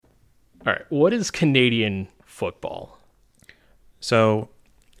All right. What is Canadian football? So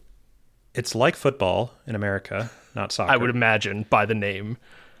it's like football in America, not soccer. I would imagine by the name.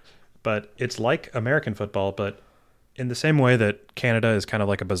 But it's like American football, but in the same way that Canada is kind of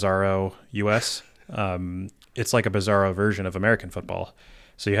like a bizarro US, it's like a bizarro version of American football.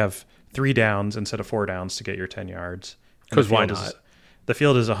 So you have 3 downs instead of 4 downs to get your 10 yards. Because why not? The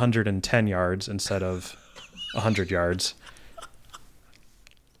field is 110 yards instead of 100 yards.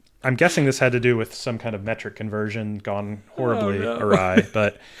 I'm guessing this had to do with some kind of metric conversion gone horribly awry,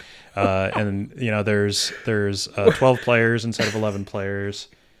 but and there's 12 players instead of 11 players.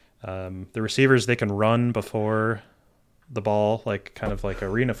 The receivers, they can run before the ball, like kind of like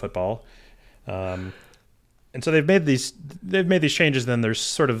arena football. And so they've made these changes. Then there's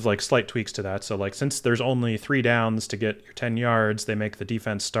sort of like slight tweaks to that. So like since there's only 3 downs to get your 10 yards, they make the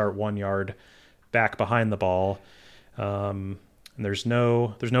defense start 1 yard back behind the ball. And there's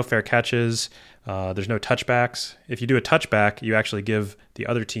no fair catches. There's no touchbacks. If you do a touchback, you actually give the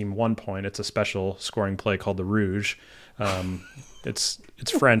other team 1 point. It's a special scoring play called the Rouge. It's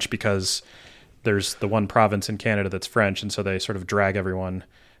French because there's the one province in Canada that's French, and so they sort of drag everyone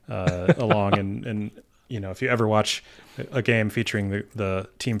along. And if you ever watch a game featuring the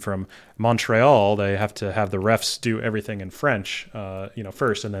team from Montreal, they have to have the refs do everything in French,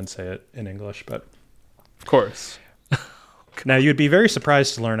 first, and then say it in English. But of course. Now, you'd be very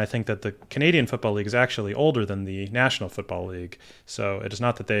surprised to learn, I think, that the Canadian Football League is actually older than the National Football League. So it is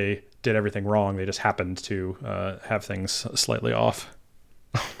not that they did everything wrong. They just happened to have things slightly off.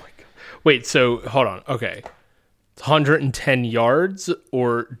 Oh, my God. Wait, so hold on. Okay. 110 yards,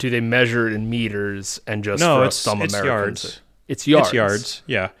 or do they measure it in meters and just no, for it's Americans? Yards. It's yards. It's yards,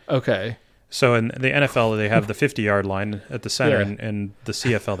 yeah. Okay. So in the NFL, they have the 50-yard line at the center, and the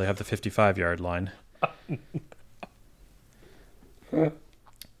CFL, they have the 55-yard line.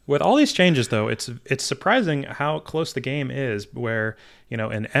 With all these changes, though, it's surprising how close the game is. Where in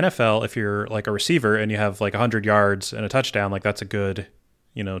NFL, if you're like a receiver and you have like 100 yards and a touchdown, like that's a good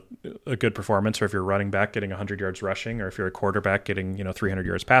performance. Or if you're a running back getting 100 yards rushing, or if you're a quarterback getting 300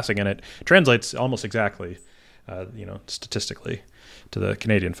 yards passing, and it translates almost exactly, statistically, to the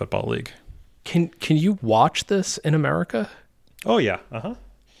Canadian Football League. Can you watch this in America? Oh yeah,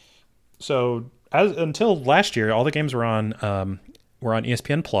 So until last year, all the games were on. We're on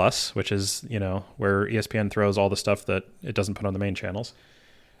ESPN Plus, which is, where ESPN throws all the stuff that it doesn't put on the main channels.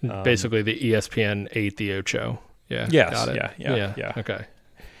 Basically the ESPN 8 The Ocho. Yeah. Yes. Got it. Yeah. Okay.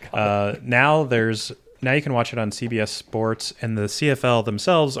 Now you can watch it on CBS Sports, and the CFL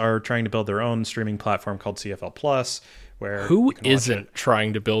themselves are trying to build their own streaming platform called CFL Plus, where who isn't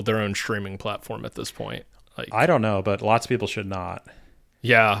trying to build their own streaming platform at this point? I don't know, but lots of people should not.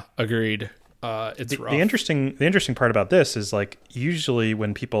 Yeah, agreed. It's rough. The interesting part about this is like usually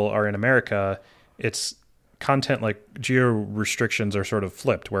when people are in America, it's content like geo restrictions are sort of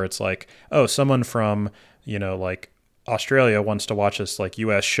flipped, where it's like, oh, someone from like Australia wants to watch this like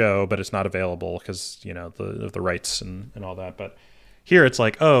US show, but it's not available because the rights and all that. But here it's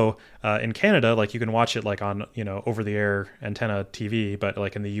like, in Canada, like you can watch it like on over the air antenna TV, but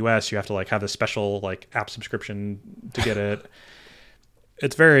like in the US you have to like have a special like app subscription to get it.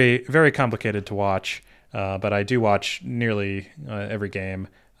 It's very, very complicated to watch, but I do watch nearly every game.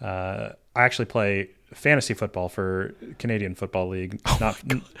 I actually play fantasy football for Canadian Football League, not for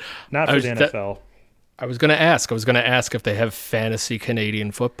the NFL. I was going to ask if they have fantasy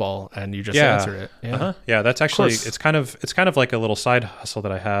Canadian football, and you just answered it. Yeah, yeah. That's actually it's kind of like a little side hustle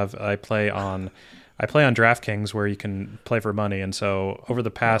that I have. I play on DraftKings, where you can play for money, and so over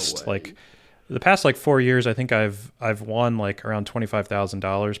the past the past 4 years, I think I've won like around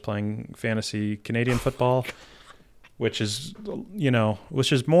 $25,000 playing fantasy Canadian football, which is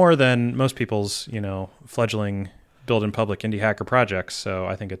more than most people's fledgling build in public indie hacker projects. So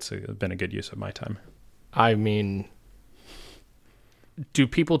I think it's been a good use of my time. I mean, do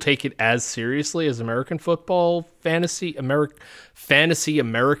people take it as seriously as American football, fantasy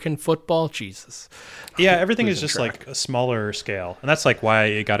American football? Jesus. Yeah, everything is just like a smaller scale. And that's like why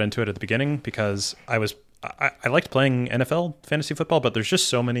I got into it at the beginning, because I liked playing NFL fantasy football, but there's just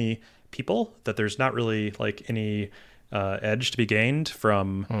so many people that there's not really like any edge to be gained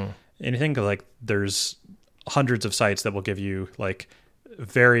from anything. Like there's hundreds of sites that will give you like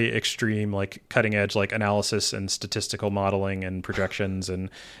very extreme, like cutting edge, like analysis and statistical modeling and projections and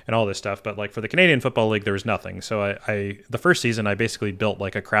all this stuff. But like for the Canadian Football League, there was nothing. So the first season, I basically built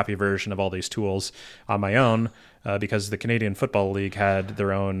like a crappy version of all these tools on my own because the Canadian Football League had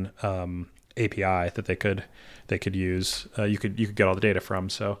their own API that they could use. You could get all the data from.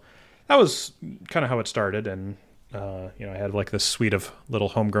 So that was kind of how it started. And I had like this suite of little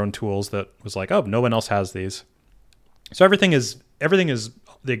homegrown tools that was like, oh, no one else has these. So everything is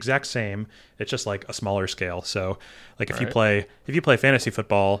the exact same. It's just like a smaller scale. So like if you play fantasy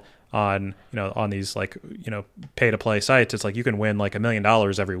football on these like, pay to play sites, it's like you can win like $1 million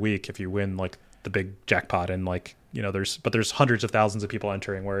every week if you win like the big jackpot, and like, there's hundreds of thousands of people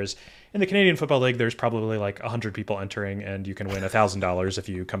entering. Whereas in the Canadian Football League, there's probably like 100 people entering, and you can win $1,000 if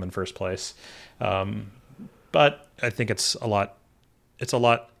you come in first place. But I think it's a lot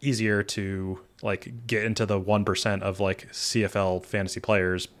easier to like get into the 1% of like CFL fantasy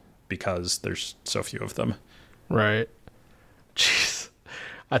players because there's so few of them. Right. Jeez.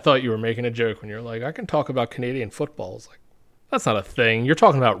 I thought you were making a joke when you're like, I can talk about Canadian football. It's like, that's not a thing. You're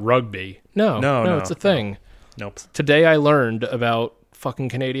talking about rugby. No, it's a thing. Nope. Today I learned about fucking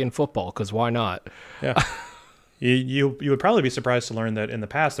Canadian football, because why not? Yeah. You would probably be surprised to learn that in the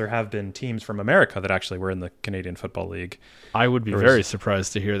past there have been teams from America that actually were in the Canadian Football League. I would be very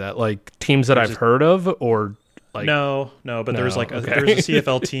surprised to hear that. Like teams that I've heard of, or like but there was like there was a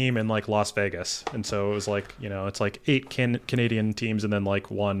CFL team in like Las Vegas, and so it was like it's like 8 Canadian teams and then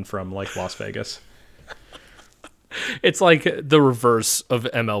like one from like Las Vegas. It's like the reverse of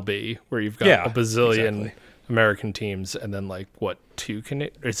MLB, where you've got a bazillion American teams and then like what,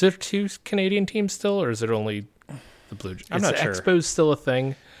 is there 2 Canadian teams still, or is it only the Blue Jays? I'm not sure. Expo's still a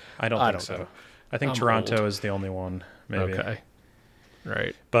thing? I don't think so. I think Toronto is the only one, maybe. Okay.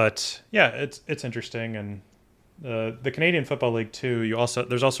 Right. But yeah, it's interesting. And the Canadian Football League too,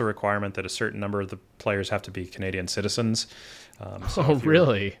 there's also a requirement that a certain number of the players have to be Canadian citizens.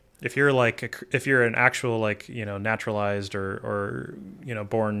 Really? If you're an actual like, naturalized or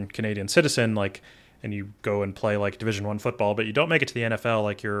born Canadian citizen, like, and you go and play like Division I football, but you don't make it to the NFL,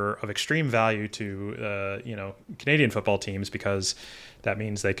 like you're of extreme value to, Canadian football teams, because that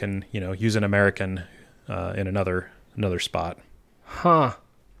means they can, use an American in another spot. Huh.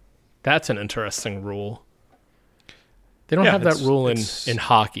 That's an interesting rule. They don't have that rule in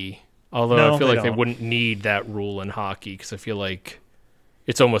hockey, although I feel like they wouldn't need that rule in hockey, because I feel like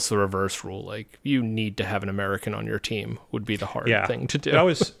it's almost the reverse rule. Like, you need to have an American on your team would be the hard thing to do. It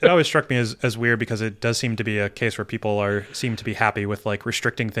always struck me as weird, because it does seem to be a case where people seem to be happy with like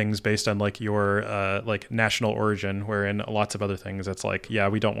restricting things based on like your like national origin, wherein lots of other things it's like,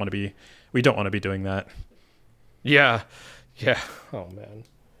 we don't want to be doing that. Yeah. Oh man.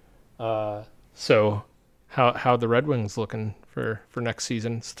 So how the Red Wings looking for next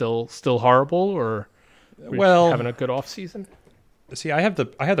season? Still horrible, or having a good off season? See, I have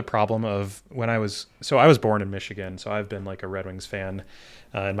the problem of when I was born in Michigan, so I've been like a Red Wings fan,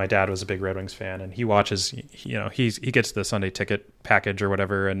 and my dad was a big Red Wings fan, and he watches, he gets the Sunday ticket package or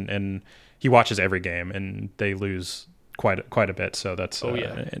whatever, and he watches every game, and they lose quite a bit, so that's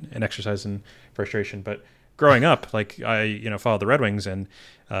an exercise in frustration. But growing up, like I followed the Red Wings, and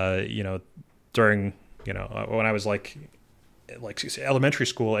during when I was like elementary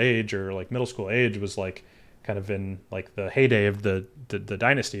school age or like middle school age was like kind of in like the heyday of the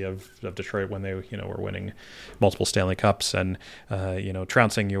dynasty of Detroit, when they were winning multiple Stanley Cups and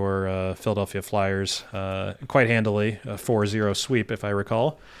trouncing your Philadelphia Flyers quite handily, a 4-0 sweep if I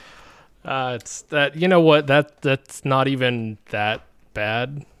recall. It's that that's not even that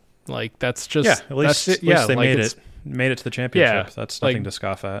bad. Like, that's just at least they made it to the championship. Yeah, that's nothing to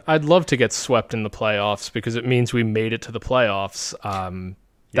scoff at. I'd love to get swept in the playoffs, because it means we made it to the playoffs.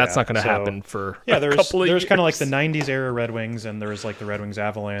 That's not going to happen for a couple of years. There's kind of like the 90s era Red Wings, and there was like the Red Wings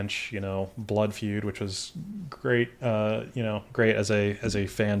Avalanche, blood feud, which was great, great as a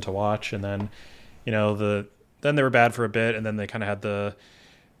fan to watch. And then, then they were bad for a bit, and then they kind of had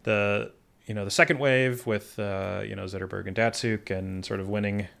the second wave with Zetterberg and Datsuk, and sort of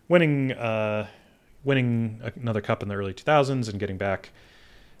winning another cup in the early 2000s and getting back.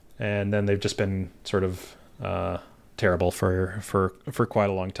 And then they've just been sort of terrible for quite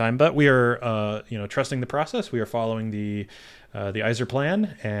a long time. But we are trusting the process. We are following the Yzer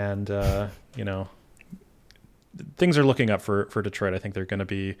plan, and things are looking up for Detroit. I think they're going to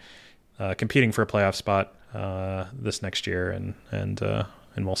be competing for a playoff spot this next year, and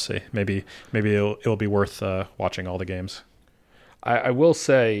we'll see. Maybe it'll be worth watching all the games. I will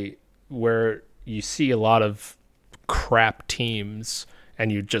say, where you see a lot of crap teams,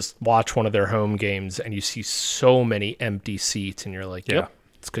 and you just watch one of their home games and you see so many empty seats, and you're like, yep,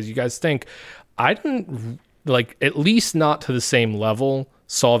 it's because you guys think. I didn't, like, at least not to the same level,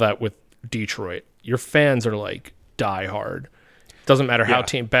 saw that with Detroit. Your fans are like die hard. Doesn't matter how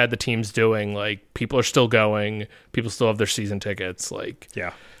bad the team's doing, like, people are still going, people still have their season tickets. Like, we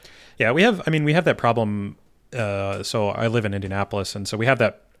have that problem. So I live in Indianapolis, and so we have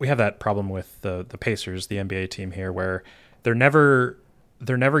that have that problem with the Pacers, the NBA team here, where they're never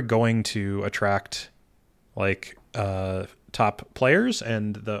going to attract like top players,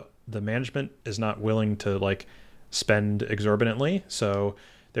 and the management is not willing to like spend exorbitantly. So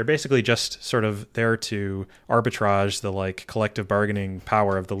they're basically just sort of there to arbitrage the like collective bargaining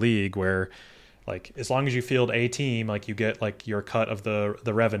power of the league, where like as long as you field a team, like you get like your cut of the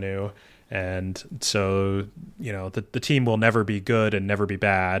revenue. And so, you know, the team will never be good and never be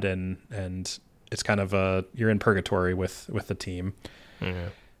bad, and it's kind of you're in purgatory with the team. Mm-hmm.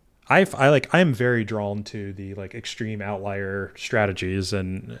 I am very drawn to the like extreme outlier strategies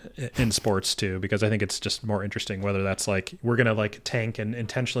and in sports too, because I think it's just more interesting, whether that's like we're gonna like tank and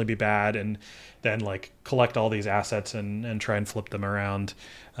intentionally be bad and then like collect all these assets and try and flip them around,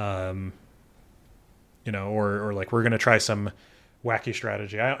 you know, or like we're gonna try some wacky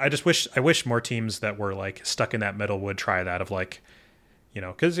strategy. I wish more teams that were like stuck in that middle would try that, of like, you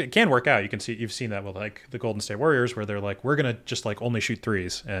know, because it can work out. You've seen that with like the Golden State Warriors, where they're like, we're gonna just like only shoot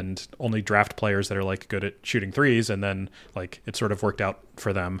threes and only draft players that are like good at shooting threes, and then like it sort of worked out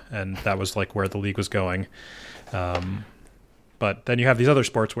for them, and that was like where the league was going. But then you have these other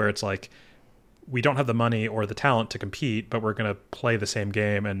sports where it's like we don't have the money or the talent to compete, but we're gonna play the same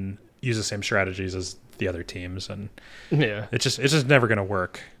game and use the same strategies as the other teams, and it's just never gonna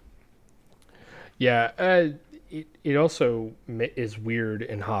work. Yeah. It also is weird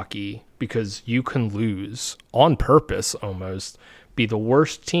in hockey because you can lose on purpose, almost be the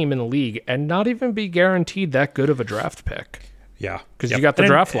worst team in the league and not even be guaranteed that good of a draft pick. Yeah. Because you got the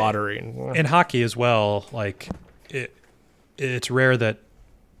draft lottery. In hockey as well, like it's rare that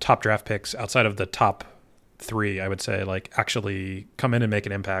top draft picks outside of the top 3, I would say, like actually come in and make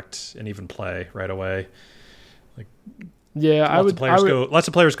an impact and even play right away. Like, yeah, lots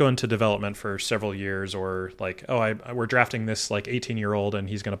of players go into development for several years, or like, we're drafting this like 18-year-old and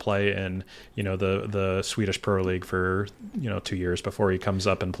he's going to play in, you know, the Swedish Pro League for, you know, 2 years before he comes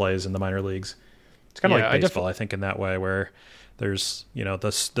up and plays in the minor leagues. It's kind of like baseball, I think, in that way, where there's, you know,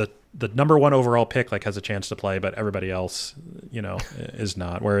 the number 1 overall pick like has a chance to play, but everybody else, you know, is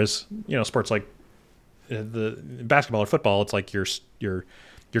not. Whereas, you know, sports like the basketball or football, it's like your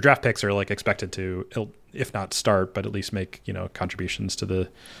draft picks are like expected to, if not start, but at least make, you know, contributions to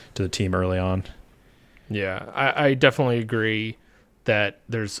the team early on. Yeah, I definitely agree that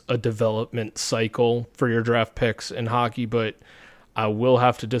there's a development cycle for your draft picks in hockey, but I will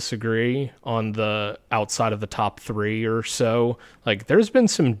have to disagree on the outside of the top 3 or so. Like, there's been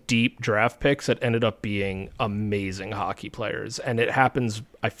some deep draft picks that ended up being amazing hockey players, and it happens,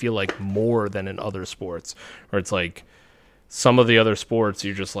 I feel like, more than in other sports, where it's like, some of the other sports,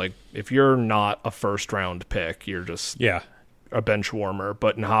 you're just like, if you're not a first round pick, you're just a bench warmer.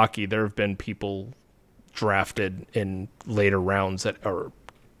 But in hockey, there have been people drafted in later rounds that are,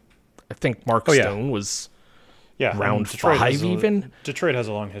 I think Mark Stone was round 5 even. Detroit has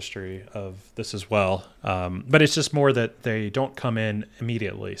a long history of this as well. But it's just more that they don't come in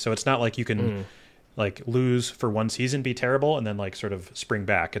immediately. So it's not like you can like lose for one season, be terrible, and then like sort of spring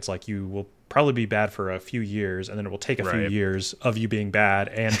back. It's like you will probably be bad for a few years, and then it will take a few years of you being bad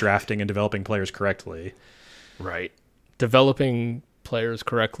and drafting and developing players correctly. Right. Developing players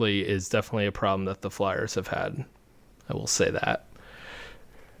correctly is definitely a problem that the Flyers have had. I will say that.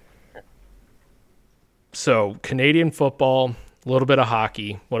 So, Canadian football, a little bit of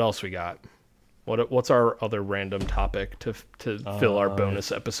hockey. What else we got? What's our other random topic to fill our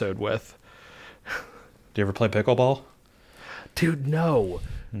bonus episode with? Do you ever play pickleball? Dude, no.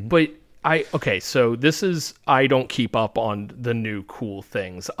 But so this is, I don't keep up on the new cool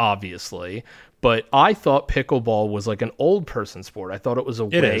things, obviously, but I thought pickleball was like an old person sport. I thought it was a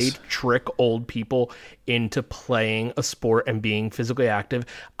way to trick old people into playing a sport and being physically active.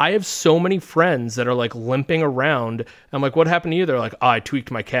 I have so many friends that are like limping around. I'm like, what happened to you? They're like, I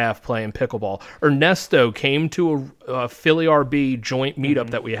tweaked my calf playing pickleball. Ernesto came to a Philly RB joint meetup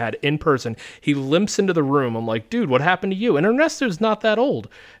that we had in person. He limps into the room. I'm like, dude, what happened to you? And Ernesto's not that old.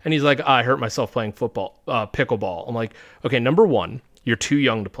 And he's like, I hurt myself playing pickleball. I'm like, okay, number 1, you're too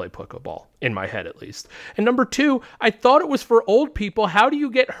young to play pickleball, in my head at least. And number 2, I thought it was for old people. How do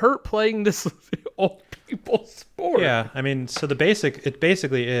you get hurt playing this old people sport? Yeah, I mean, so it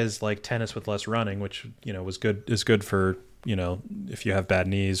basically is like tennis with less running, which, you know, is good for, you know, if you have bad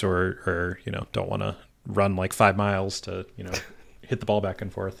knees or you know, don't want to run like 5 miles to, you know, hit the ball back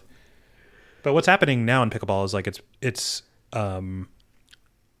and forth. But what's happening now in pickleball is like it's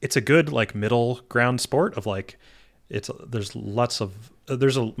a good like middle ground sport of like, there's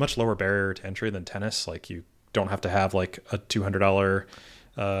a much lower barrier to entry than tennis. Like, you don't have to have like a $200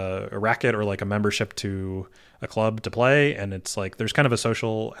 a racket or like a membership to a club to play, and it's like there's kind of a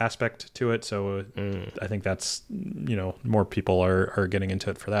social aspect to it. So I think that's, you know, more people are getting into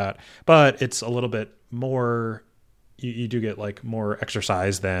it for that. But it's a little bit more. You do get like more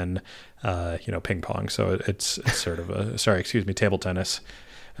exercise than you know, ping pong. So it's sort of a table tennis.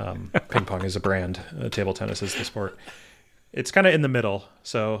 Ping pong is a brand. Table tennis is the sport. It's kind of in the middle.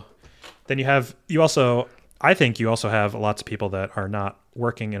 So then I think you also have lots of people that are not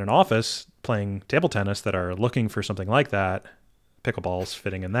working in an office playing table tennis that are looking for something like that. Pickleball's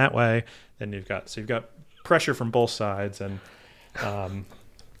fitting in that way. Then you've got pressure from both sides, and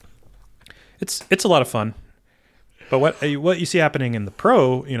it's a lot of fun. But what you see happening in the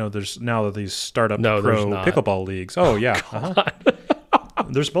pro, you know, there's now these startup pro pickleball leagues. Oh yeah,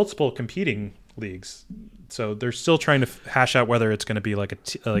 there's multiple competing leagues. So they're still trying to hash out whether it's going to be like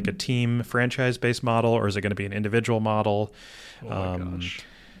a team franchise based model, or is it going to be an individual model. Oh my gosh.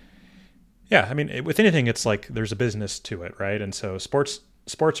 Yeah, I mean, with anything, it's like there's a business to it, right? And so sports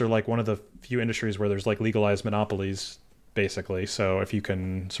are like one of the few industries where there's like legalized monopolies, basically. So if you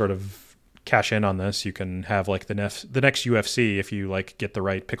can sort of cash in on this, you can have like the next UFC if you like get the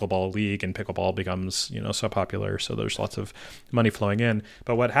right pickleball league, and pickleball becomes, you know, so popular. So there's lots of money flowing in.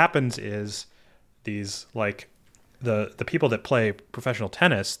 But what happens is these like the people that play professional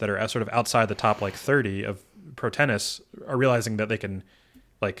tennis that are sort of outside the top like 30 of pro tennis are realizing that they can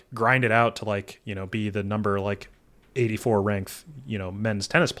like grind it out to like, you know, be the number like 84 ranked, you know, men's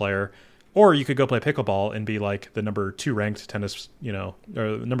tennis player. Or you could go play pickleball and be like the number 2 ranked tennis, you know,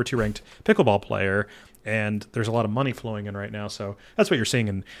 or number 2 ranked pickleball player. And there's a lot of money flowing in right now. So that's what you're seeing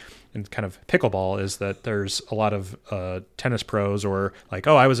in kind of pickleball, is that there's a lot of tennis pros, or like,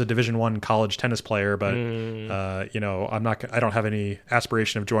 oh, I was a Division I college tennis player, but you know, I don't have any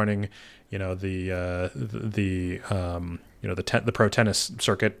aspiration of joining, you know, the pro tennis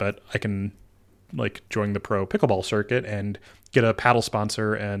circuit, but I can like join the pro pickleball circuit and get a paddle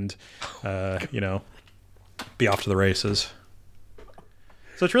sponsor and you know, be off to the races.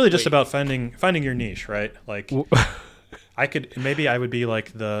 So it's really just about finding your niche, right? Like I would be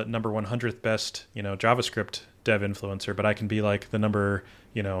like the number 100th best, you know, JavaScript dev influencer, but I can be like the number,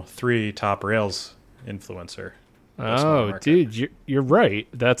 you know, 3 top Rails influencer. Oh, dude, you're right.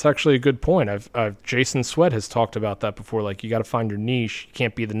 That's actually a good point. Jason Sweat has talked about that before. Like, you got to find your niche. You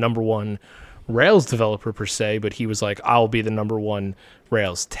can't be the number 1 Rails developer per se, but he was like, I'll be the number 1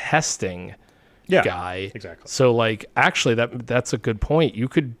 Rails testing guy. Exactly. So like, actually that's a good point. You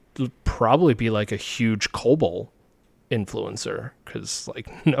could probably be like a huge COBOL influencer, because like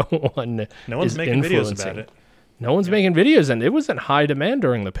no one's making videos about it. No one's making videos, and it was in high demand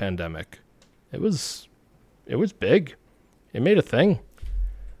during the pandemic. It was big. It made a thing.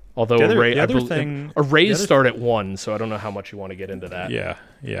 Although arrays start at 1, so I don't know how much you want to get into that.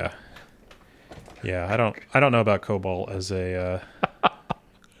 Yeah. I don't know about COBOL as a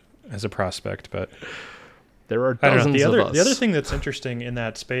as a prospect, but there are dozens of us. The other thing that's interesting in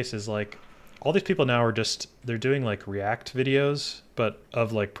that space is like all these people now they're doing like React videos, but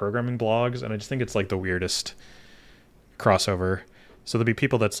of like programming blogs, and I just think it's like the weirdest crossover. So there'll be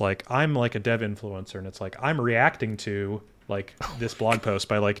people that's like, I'm like a dev influencer, and it's like, I'm reacting to like this blog post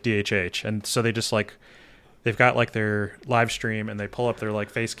by like DHH, and so they just like, they've got like their live stream, and they pull up their like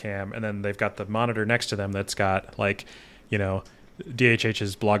face cam, and then they've got the monitor next to them that's got like, you know,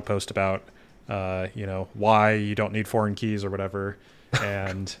 DHH's blog post about you know, why you don't need foreign keys or whatever,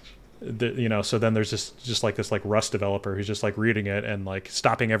 and you know, so then there's just like this like Rust developer who's just like reading it and like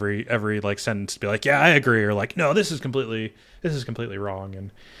stopping every like sentence to be like, yeah, I agree, or like, no, this is completely wrong,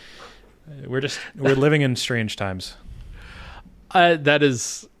 and we're living in strange times. That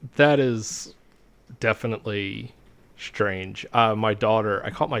is definitely strange. I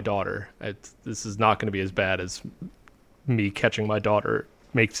caught my daughter. This is not going to be as bad as me catching my daughter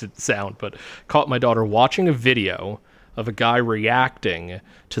makes it sound, but caught my daughter watching a video of a guy reacting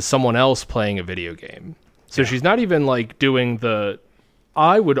to someone else playing a video game. So she's not even like doing the,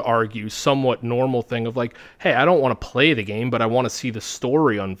 I would argue, somewhat normal thing of like, hey, I don't want to play the game, but I want to see the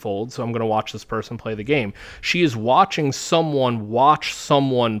story unfold, so I'm going to watch this person play the game. She is watching someone watch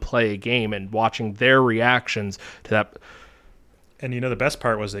someone play a game and watching their reactions to that. And you know, the best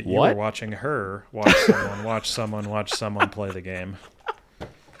part was that you were watching her watch someone play the game.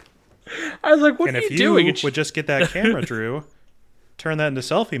 I was like, what are you doing? And if you would just get that camera, Drew, turn that into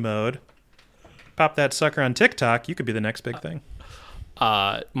selfie mode, pop that sucker on TikTok, you could be the next big thing.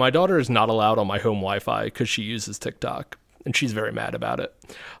 My daughter is not allowed on my home Wi-Fi because she uses TikTok, and she's very mad about it.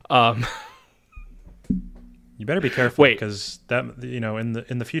 You better be careful, because that, you know, in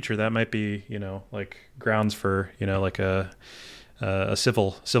the future, that might be, you know, like grounds for, you know, like a a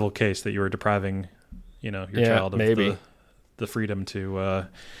civil case that you were depriving, your child of maybe the freedom to,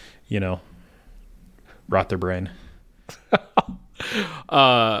 rot their brain.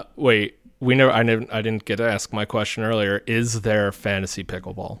 Wait, I didn't get to ask my question earlier. Is there fantasy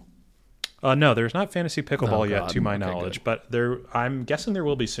pickleball? No, there's not fantasy pickleball yet, to my knowledge, good. but I'm guessing there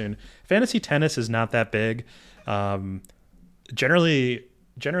will be soon. Fantasy tennis is not that big.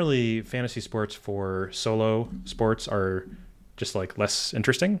 Generally, fantasy sports for solo sports are just like less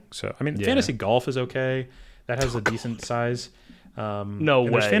interesting. So, I mean, fantasy golf is okay. That has a decent size. No way.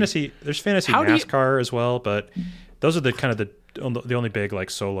 There's fantasy NASCAR as well, but those are the kind of the only big like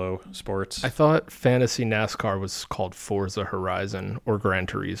solo sports. I thought fantasy NASCAR was called Forza Horizon or Gran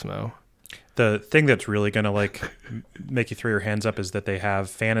Turismo. The thing that's really going to like make you throw your hands up is that they have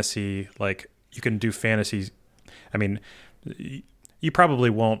fantasy, like you can do fantasy. I mean, you probably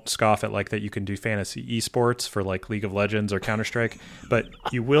won't scoff at like that you can do fantasy esports for like League of Legends or Counter-Strike, but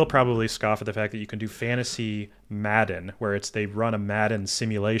you will probably scoff at the fact that you can do fantasy Madden, where they run a Madden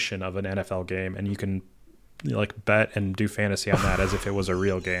simulation of an NFL game, and you can like bet and do fantasy on that as if it was a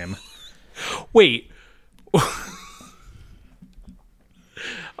real game. Wait.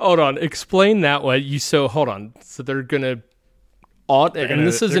 Hold on. Explain that way. Hold on. So they're gonna and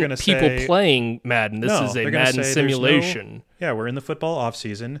this isn't people playing Madden. This is a Madden simulation. We're in the football off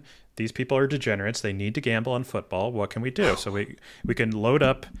season. These people are degenerates. They need to gamble on football. What can we do? So we can load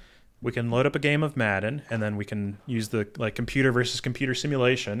up a game of Madden, and then we can use the like computer versus computer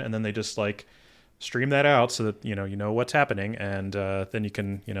simulation, and then they just like stream that out so that you know what's happening, and then you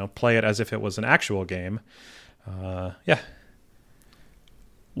can play it as if it was an actual game.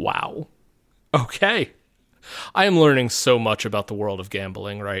 Wow. Okay. I am learning so much about the world of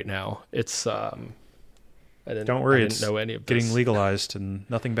gambling right now. It's don't worry, it's know any of getting this. legalized and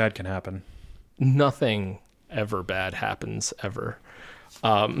nothing bad can happen. Nothing ever bad happens ever.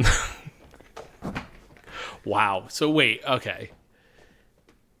 Wow. So wait, okay.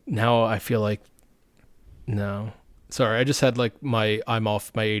 Now I feel like no. Sorry, I just had like I'm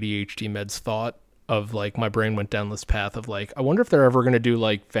off my ADHD meds thought of like my brain went down this path of like I wonder if they're ever going to do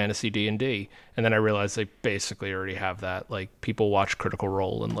like fantasy D&D, and then I realized they basically already have that. Like people watch Critical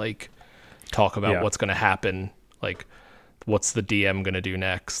Role and like talk about what's going to happen, like what's the DM going to do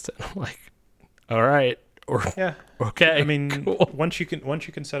next. And I'm like, all right, or okay. I mean, cool. once you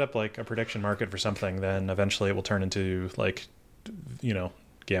can set up like a prediction market for something, then eventually it will turn into like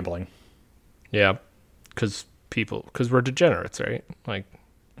gambling. Yeah, because we're degenerates, right? Like.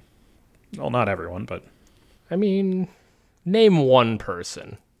 Well, not everyone, but I mean, name one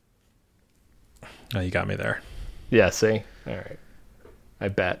person. Oh, you got me there. Yeah, see? All right. I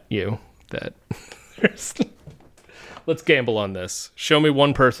bet you that let's gamble on this. Show me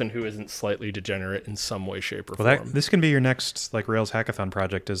one person who isn't slightly degenerate in some way, shape, or form. This can be your next like Rails hackathon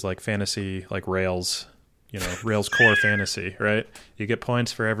project, is like fantasy, like Rails, Rails core fantasy, right? You get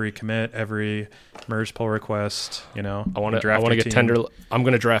points for every commit, every merge pull request. I want to get Tender. I'm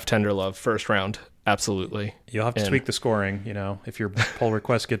going to draft Tenderlove first round. Absolutely. You'll have to tweak the scoring. If your pull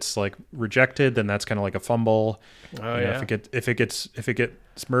request gets like rejected, then that's kind of like a fumble. If it gets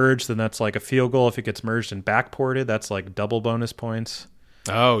merged, then that's like a field goal. If it gets merged and backported, that's like double bonus points.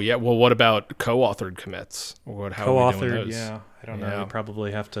 Oh yeah. Well, what about co-authored commits? How are we doing those? Yeah. I don't know. You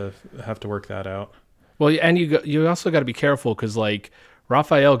probably have to work that out. Well, and you also got to be careful because like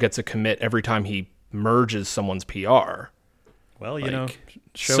Raphael gets a commit every time he merges someone's PR. Well,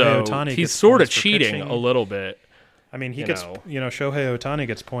 Shohei Ohtani he's sort of cheating a little bit. I mean, he gets Shohei Ohtani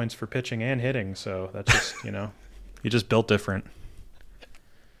gets points for pitching and hitting, so that's just you just built different.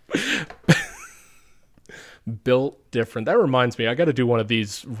 Built different. That reminds me, I got to do one of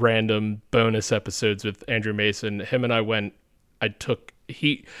these random bonus episodes with Andrew Mason. Him and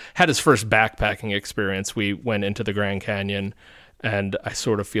he had his first backpacking experience. We went into the Grand Canyon, and I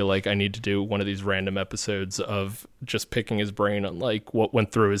sort of feel like I need to do one of these random episodes of just picking his brain on like what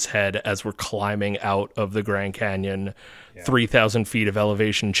went through his head as we're climbing out of the Grand Canyon, 3,000 feet of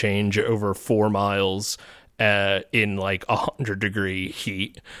elevation change over 4 miles in like 100-degree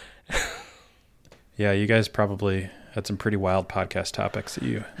heat. Yeah, you guys probably had some pretty wild podcast topics that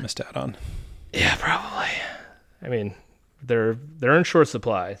you missed out on. Yeah, probably. I mean, they're in short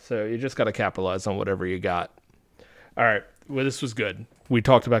supply, so you just got to capitalize on whatever you got. All right, well, this was good. We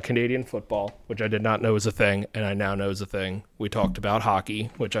talked about Canadian football, which I did not know was a thing, and I now know is a thing. We talked about hockey,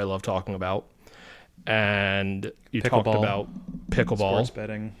 which I love talking about, and you talked about pickleball, sports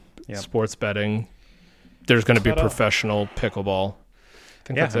betting. Yep. Sports betting. There's going to be professional pickleball. I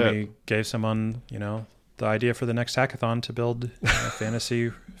think that's it. We gave someone, the idea for the next hackathon to build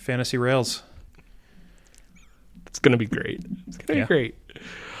fantasy rails. It's gonna be great. It's gonna be great.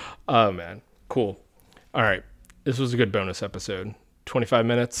 Oh man, cool. All right, this was a good bonus episode. 25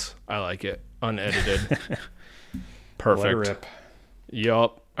 minutes. I like it. Unedited. Perfect. Let it rip.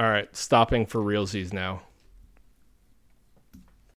 Yup. All right, stopping for realsies now.